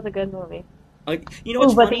 though. That was a good movie. You know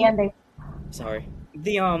what's funny? The ending. Sorry.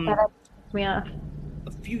 That pissed me off.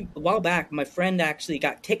 A while back, my friend actually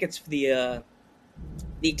got tickets for the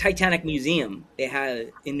Titanic Museum they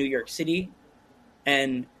had in New York City,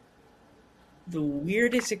 and the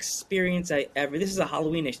weirdest experience this is a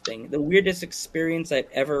Halloweenish thing, the weirdest experience I've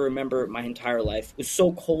ever remember my entire life. It was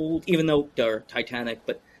so cold, even though they're Titanic,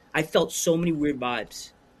 but I felt so many weird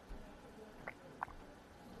vibes.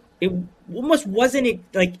 It almost wasn't it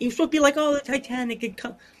like it was supposed to be like, oh, the Titanic had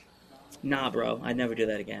come. Nah, bro, I'd never do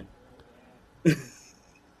that again.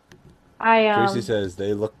 Tracy says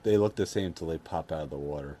they look the same till they pop out of the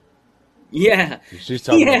water. Yeah, she's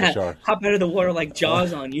talking about the shark. Pop out of the water like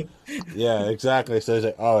Jaws on you. Yeah, exactly. So he's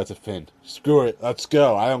like, "Oh, it's a fin. Screw it. Let's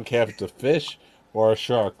go. I don't care if it's a fish or a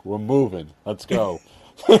shark. We're moving. Let's go."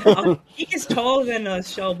 He is taller than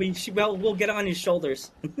us, Shelby. We'll get on his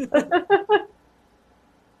shoulders.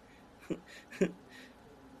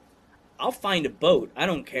 I'll find a boat. I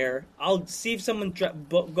don't care. I'll see if someone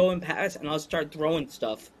going past, and I'll start throwing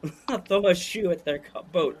stuff. I'll throw a shoe at their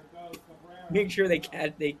boat. Make sure they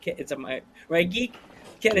can't. It's my right, Geek.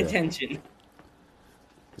 Get attention.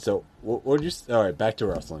 So, what would you? All right, back to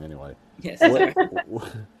wrestling anyway. Yes.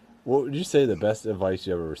 What would you say the best advice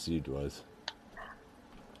you ever received was?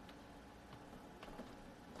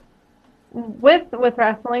 With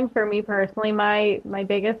wrestling, for me personally, my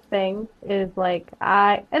biggest thing is like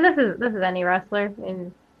and this is any wrestler,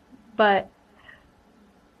 but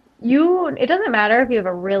it doesn't matter if you have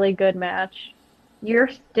a really good match, you're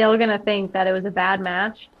still gonna think that it was a bad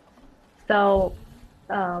match. So,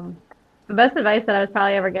 the best advice that I was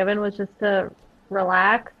probably ever given was just to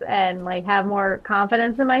relax and like have more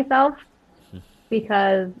confidence in myself,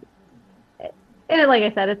 because. And like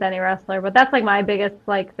I said, it's any wrestler, but that's like my biggest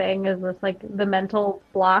like thing is just like the mental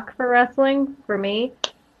block for wrestling for me.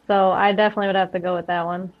 So I definitely would have to go with that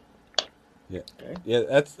one. Yeah.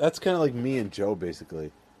 That's kind of like me and Joe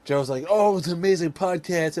basically. Joe's like, "Oh, it was an amazing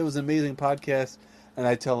podcast. It was an amazing podcast," and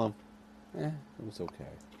I tell him, "It was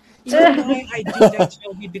okay." You know why I do that,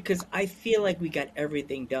 Shelby? Because I feel like we got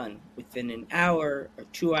everything done within an hour or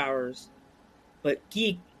 2 hours, but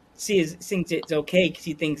Geek thinks it's okay because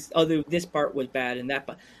he thinks, this part was bad and that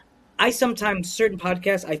part. Sometimes certain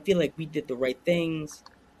podcasts, I feel like we did the right things,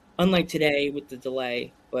 unlike today with the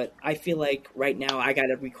delay. But I feel like right now I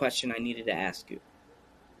got every question I needed to ask you.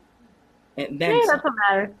 And then that's what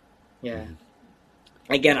matters. Yeah.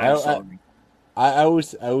 Again, I'm sorry. I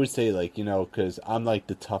always say, like, because I'm like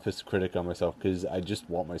the toughest critic on myself because I just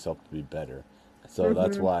want myself to be better. So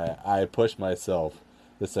that's why I push myself.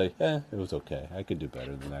 It's like, it was okay. I could do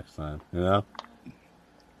better the next time,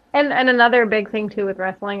 And another big thing too with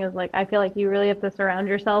wrestling is like I feel like you really have to surround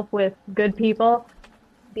yourself with good people,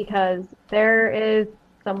 because there is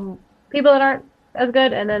some people that aren't as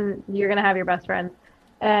good, and then you're gonna have your best friends.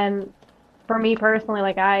 And for me personally,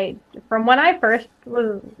 like from when I first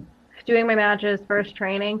was doing my matches, first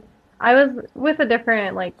training, I was with a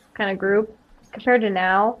different like kind of group compared to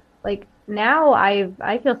now. Like now I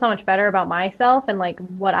feel so much better about myself and like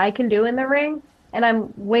what I can do in the ring, and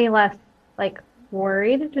I'm way less like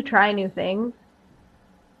worried to try new things.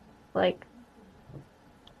 Like,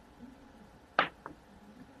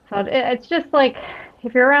 so it's just like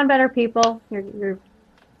if you're around better people, you're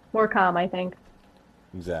more calm, I think.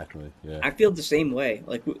 Exactly. Yeah. I feel the same way.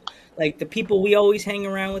 Like the people we always hang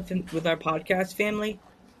around with our podcast family,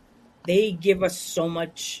 they give us so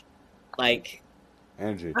much, like,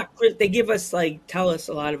 energy. They give us, like, tell us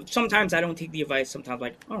a lot of. Sometimes I don't take the advice. Sometimes,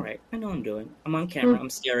 like, all right, I know what I'm doing. I'm on camera. I'm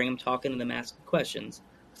staring. I'm talking to them, asking questions.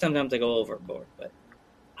 Sometimes I go overboard, but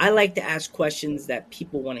I like to ask questions that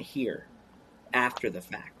people want to hear after the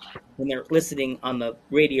fact when they're listening on the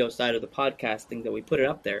radio side of the podcast thing that we put it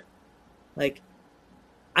up there. Like,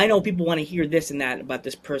 I know people want to hear this and that about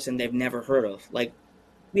this person they've never heard of. Like,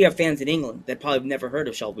 we have fans in England that probably have never heard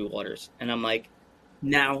of Shelby Waters. And I'm like,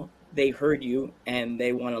 now they heard you and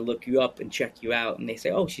they want to look you up and check you out. And they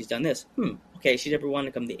say, oh, she's done this. Okay, she never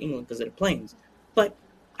wanted to come to England because of the planes. But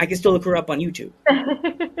I can still look her up on YouTube.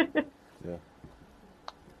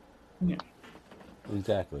 Yeah.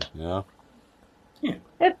 Exactly. Yeah.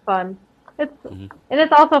 It's fun. And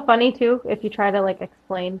it's also funny too if you try to like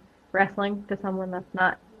explain wrestling to someone that's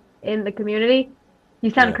not in the community. You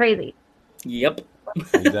sound crazy. Yep.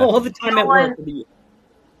 Exactly. All the time at work.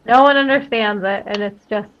 No one understands it, and it's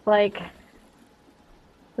just like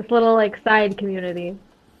this little like side community.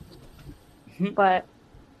 But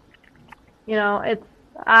you know, it's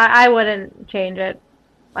I wouldn't change it.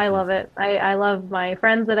 I love it. I love my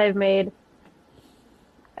friends that I've made.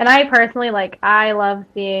 And I personally, like, I love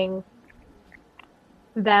seeing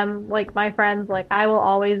them, like, my friends, like, I will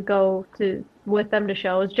always go with them to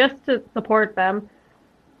shows just to support them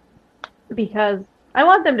because I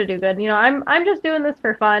want them to do good. You know, I'm just doing this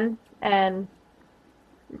for fun, and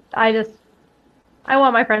I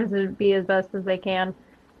want my friends to be as best as they can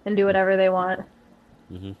and do whatever they want.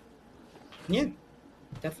 Yeah,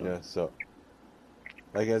 definitely. Yeah, so,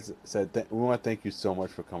 like I said, we want to thank you so much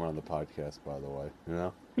for coming on the podcast, by the way, you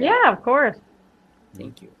know? Yeah, of course.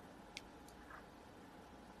 Thank you.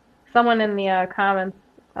 Someone in the comments.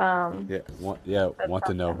 Want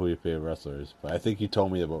to know who your favorite wrestler is, but I think you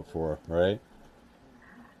told me about 4, right?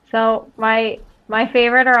 So my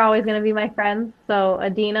favorite are always going to be my friends. So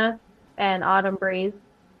Adina and Autumn Breeze,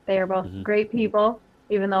 they are both great people.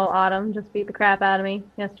 Even though Autumn just beat the crap out of me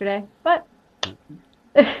yesterday, but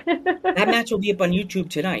that match will be up on YouTube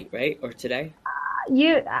tonight, right, or today?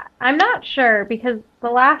 I'm not sure because the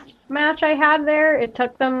last match I had there, it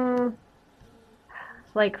took them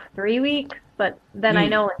like 3 weeks, but then I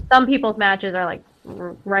know some people's matches are like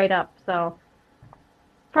right up, so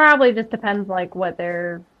probably just depends like when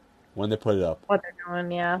they put it up, what they're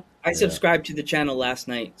doing. Yeah, I subscribed to the channel last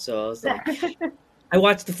night, so I was like, I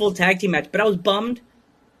watched the full tag team match, but I was bummed.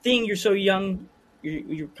 Seeing you're so young,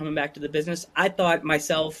 you're coming back to the business. I thought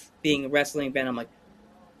myself being a wrestling fan, I'm like,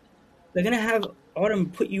 they're gonna have Autumn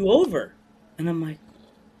put you over, and I'm like,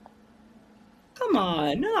 come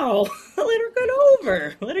on, no, let her get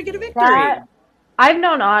over, let her get a victory. I've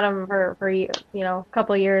known Autumn for a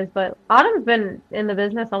couple of years, but Autumn's been in the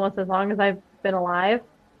business almost as long as I've been alive.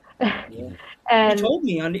 Yeah. And you told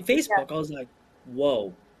me on Facebook, I was like,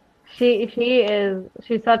 whoa. She's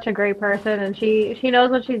such a great person, and she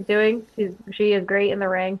knows what she's doing. She is great in the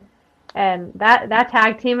ring. And that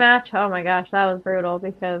tag team match, oh my gosh, that was brutal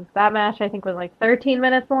because that match I think was like 13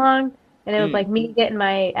 minutes long, and it was like me getting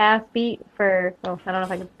my ass beat for I don't know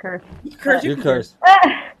if I can curse. You curse.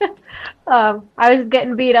 I was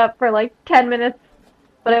getting beat up for like 10 minutes,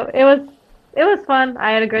 but it was fun.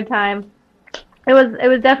 I had a good time. It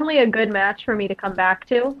was definitely a good match for me to come back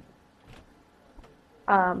to.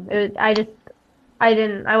 I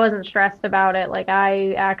wasn't stressed about it. Like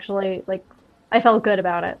I actually I felt good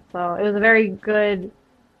about it. So it was a very good,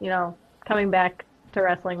 coming back to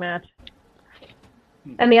wrestling match.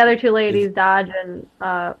 And the other two ladies, Dodge and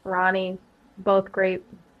Ronnie, both great.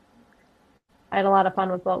 I had a lot of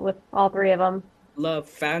fun with all three of them. La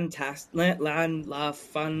Fun,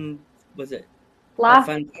 was it? La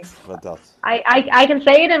I can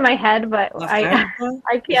say it in my head, but I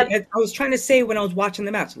can't. I was trying to say when I was watching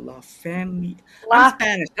the match. La Family. I'm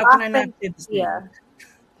Spanish. How can I not say this name?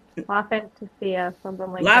 La Fantasia,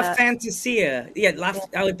 something like La that. Fantasia. Yeah,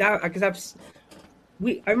 because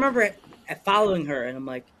I remember following her, and I'm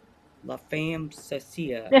like, La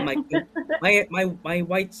Fantasia. I'm like, my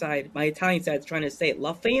white side, my Italian side is trying to say it.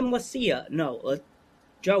 La Fantasia. No,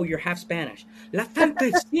 Joe, you're half Spanish. La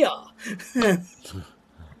Fantasia. Yeah,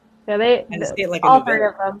 they say it like all three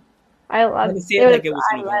of them. I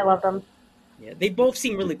love them. Yeah, they both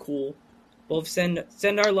seem really cool. Both send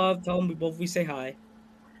our love. Tell them we say hi.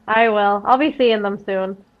 I will. I'll be seeing them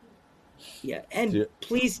soon. Yeah, and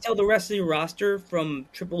please tell the rest of your roster from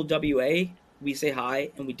Triple WA we say hi,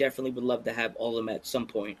 and we definitely would love to have all of them at some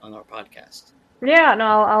point on our podcast. Yeah,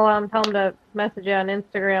 no, I'll tell them to message you on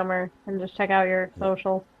Instagram and just check out your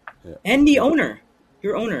socials. Yeah. And the owner,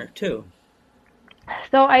 your owner too.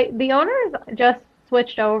 So the owners just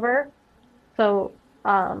switched over. So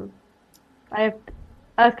I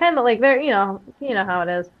was kind of like there, you know how it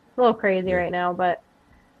is. It's a little crazy right now, but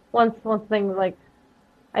once things like,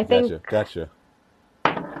 I think. Gotcha.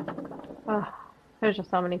 Oh, there's just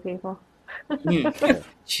so many people. Jeez.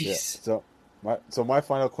 Yeah. So my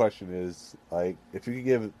final question is, like, if you could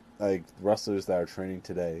give like wrestlers that are training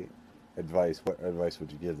today advice, what advice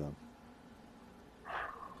would you give them?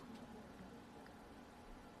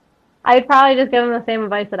 I'd probably just give them the same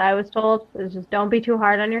advice that I was told, is just don't be too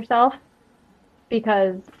hard on yourself,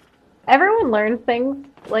 because everyone learns things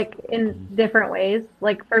like in different ways.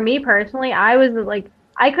 Like for me personally, I was like,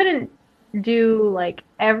 I couldn't do like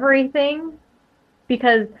everything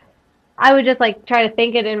because I would just like try to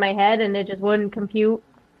think it in my head and it just wouldn't compute,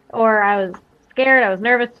 or I was scared, I was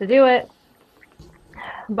nervous to do it.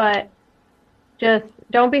 But just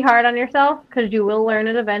don't be hard on yourself, because you will learn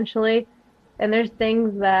it eventually. And there's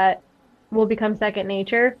things that will become second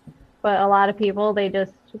nature, but a lot of people, they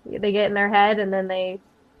get in their head and then they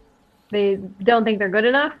don't think they're good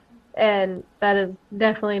enough, and that is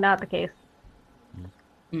definitely not the case.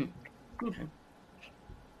 Okay.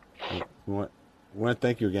 We want to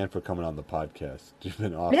thank you again for coming on the podcast. You've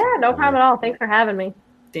been awesome. Yeah, no problem at all. Thanks for having me.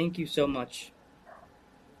 Thank you so much.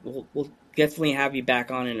 We'll definitely have you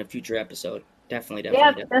back on in a future episode. Definitely.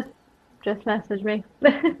 Yeah, just message me.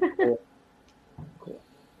 Cool.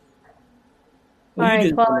 All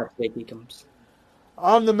right, well,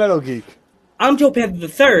 I'm the Metal Geek. I'm Joe Panther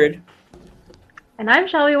III. And I'm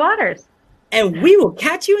Shelby Waters. And we will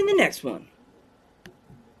catch you in the next one.